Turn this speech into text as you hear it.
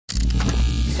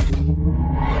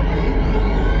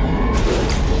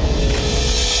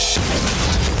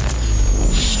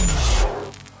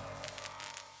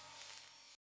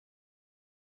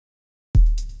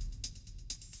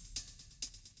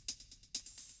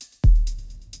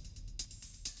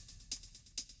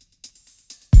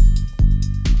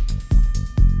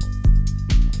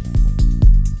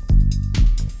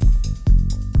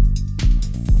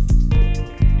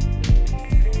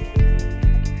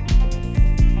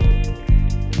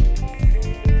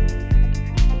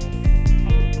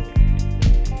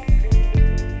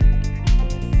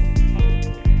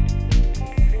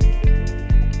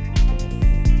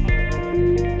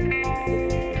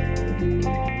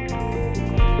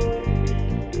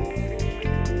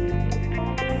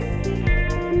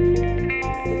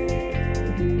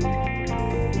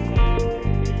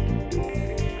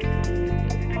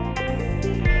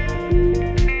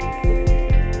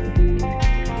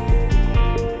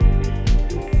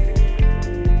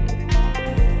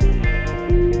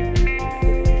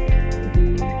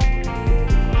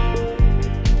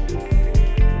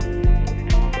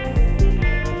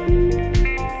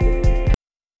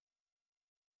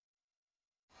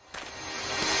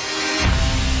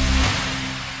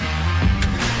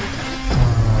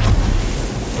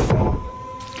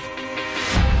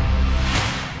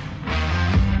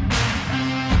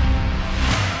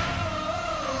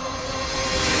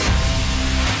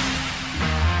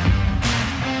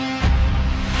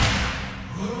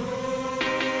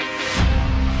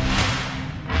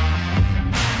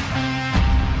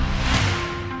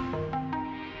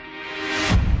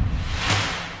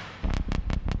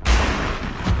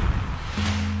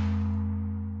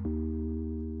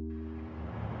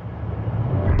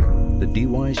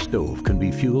DY stove can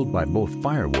be fueled by both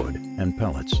firewood and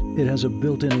pellets. It has a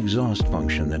built-in exhaust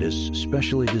function that is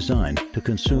specially designed to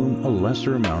consume a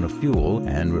lesser amount of fuel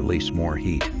and release more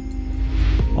heat.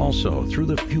 Also, through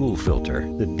the fuel filter,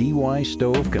 the DY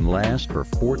stove can last for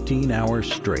 14 hours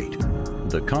straight.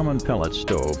 The common pellet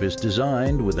stove is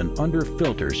designed with an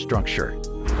under-filter structure,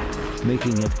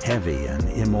 making it heavy and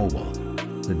immobile.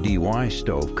 The DY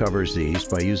stove covers these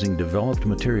by using developed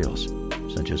materials,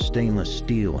 such as stainless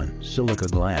steel and silica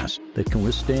glass, that can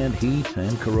withstand heat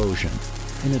and corrosion.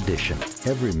 In addition,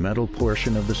 every metal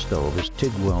portion of the stove is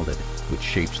TIG welded, which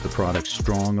shapes the product's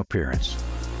strong appearance.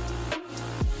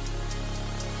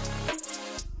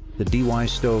 The DY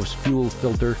stove's fuel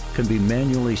filter can be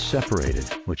manually separated,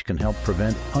 which can help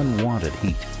prevent unwanted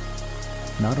heat.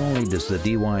 Not only does the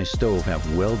DY stove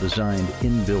have well-designed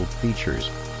inbuilt features,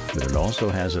 but it also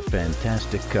has a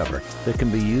fantastic cover that can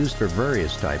be used for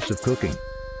various types of cooking.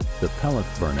 The pellet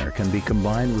burner can be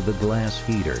combined with the glass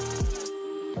heater,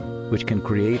 which can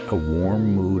create a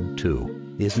warm mood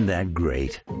too. Isn't that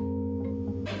great?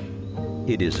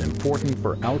 It is important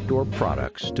for outdoor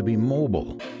products to be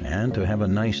mobile and to have a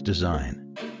nice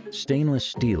design. Stainless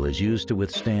steel is used to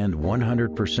withstand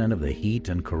 100% of the heat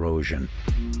and corrosion.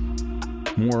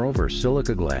 Moreover,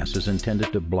 silica glass is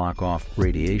intended to block off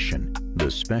radiation.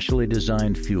 The specially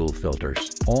designed fuel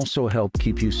filters also help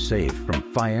keep you safe from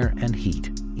fire and heat,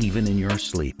 even in your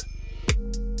sleep.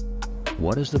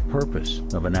 What is the purpose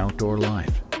of an outdoor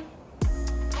life?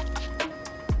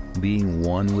 Being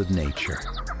one with nature.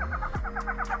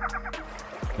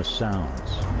 The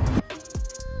sounds.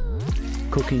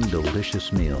 Cooking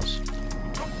delicious meals.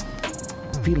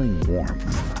 Feeling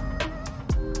warmth.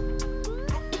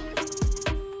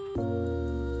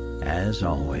 As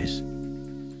always,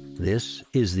 this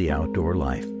is the outdoor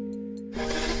life.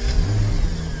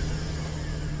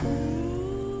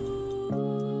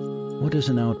 What does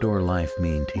an outdoor life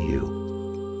mean to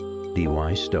you?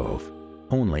 DY Stove,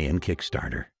 only in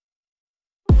Kickstarter.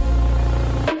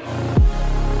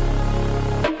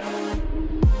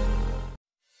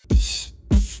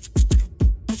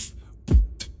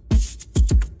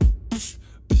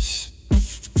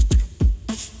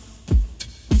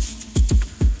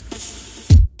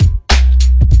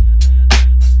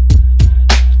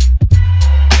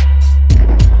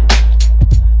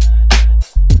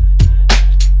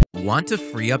 Want to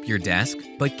free up your desk,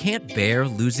 but can't bear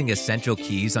losing essential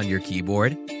keys on your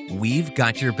keyboard? We've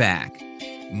got your back.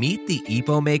 Meet the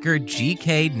EpoMaker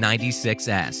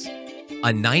GK96S,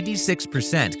 a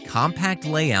 96% compact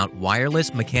layout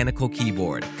wireless mechanical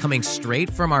keyboard coming straight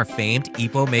from our famed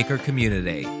EpoMaker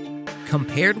community.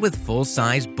 Compared with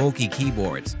full-size bulky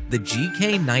keyboards, the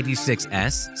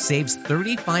GK96S saves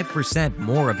 35%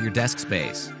 more of your desk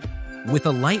space. With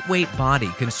a lightweight body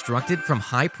constructed from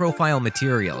high-profile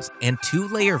materials and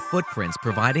two-layer footprints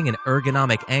providing an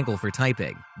ergonomic angle for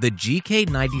typing, the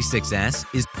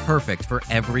GK96S is perfect for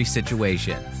every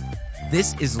situation.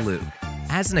 This is Luke.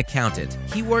 As an accountant,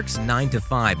 he works 9 to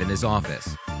 5 in his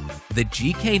office. The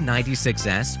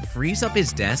GK96S frees up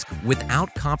his desk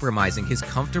without compromising his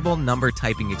comfortable number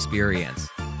typing experience.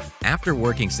 After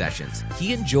working sessions,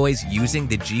 he enjoys using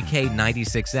the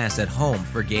GK96S at home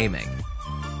for gaming.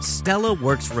 Stella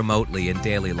works remotely in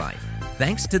daily life.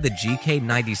 Thanks to the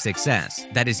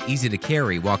GK96S that is easy to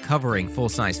carry while covering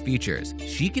full-size features,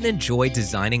 she can enjoy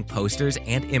designing posters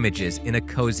and images in a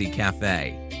cozy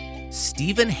cafe.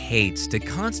 Steven hates to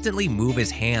constantly move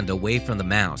his hand away from the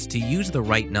mouse to use the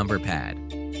right number pad.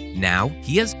 Now,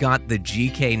 he has got the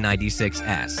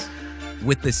GK96S.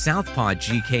 With the Southpaw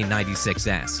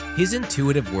GK96S, his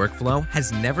intuitive workflow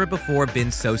has never before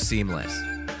been so seamless.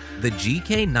 The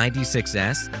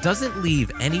GK96S doesn't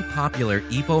leave any popular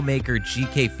EpoMaker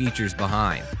GK features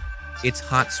behind. It's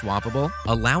hot swappable,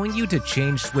 allowing you to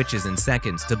change switches in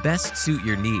seconds to best suit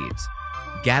your needs.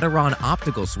 Gateron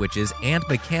optical switches and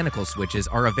mechanical switches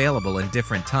are available in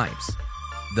different types.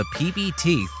 The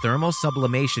PBT thermal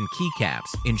sublimation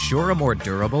keycaps ensure a more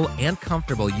durable and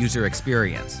comfortable user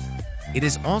experience. It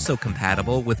is also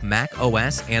compatible with Mac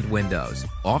OS and Windows,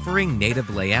 offering native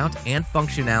layout and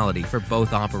functionality for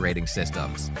both operating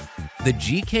systems. The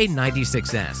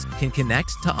GK96S can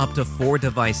connect to up to 4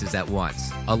 devices at once,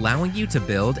 allowing you to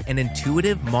build an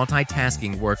intuitive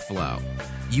multitasking workflow.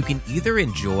 You can either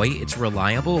enjoy its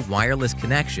reliable wireless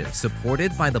connection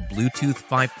supported by the Bluetooth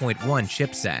 5.1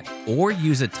 chipset, or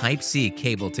use a Type-C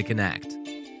cable to connect.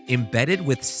 Embedded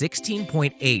with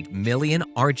 16.8 million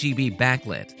RGB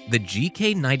backlit, the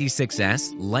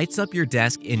GK96S lights up your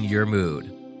desk in your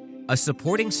mood. A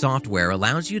supporting software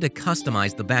allows you to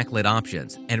customize the backlit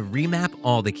options and remap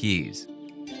all the keys.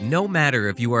 No matter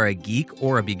if you are a geek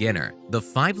or a beginner, the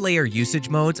 5-layer usage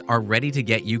modes are ready to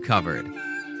get you covered.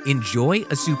 Enjoy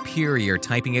a superior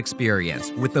typing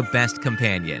experience with the best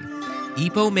companion,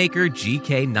 EpoMaker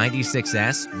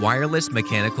GK96S Wireless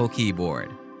Mechanical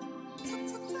Keyboard.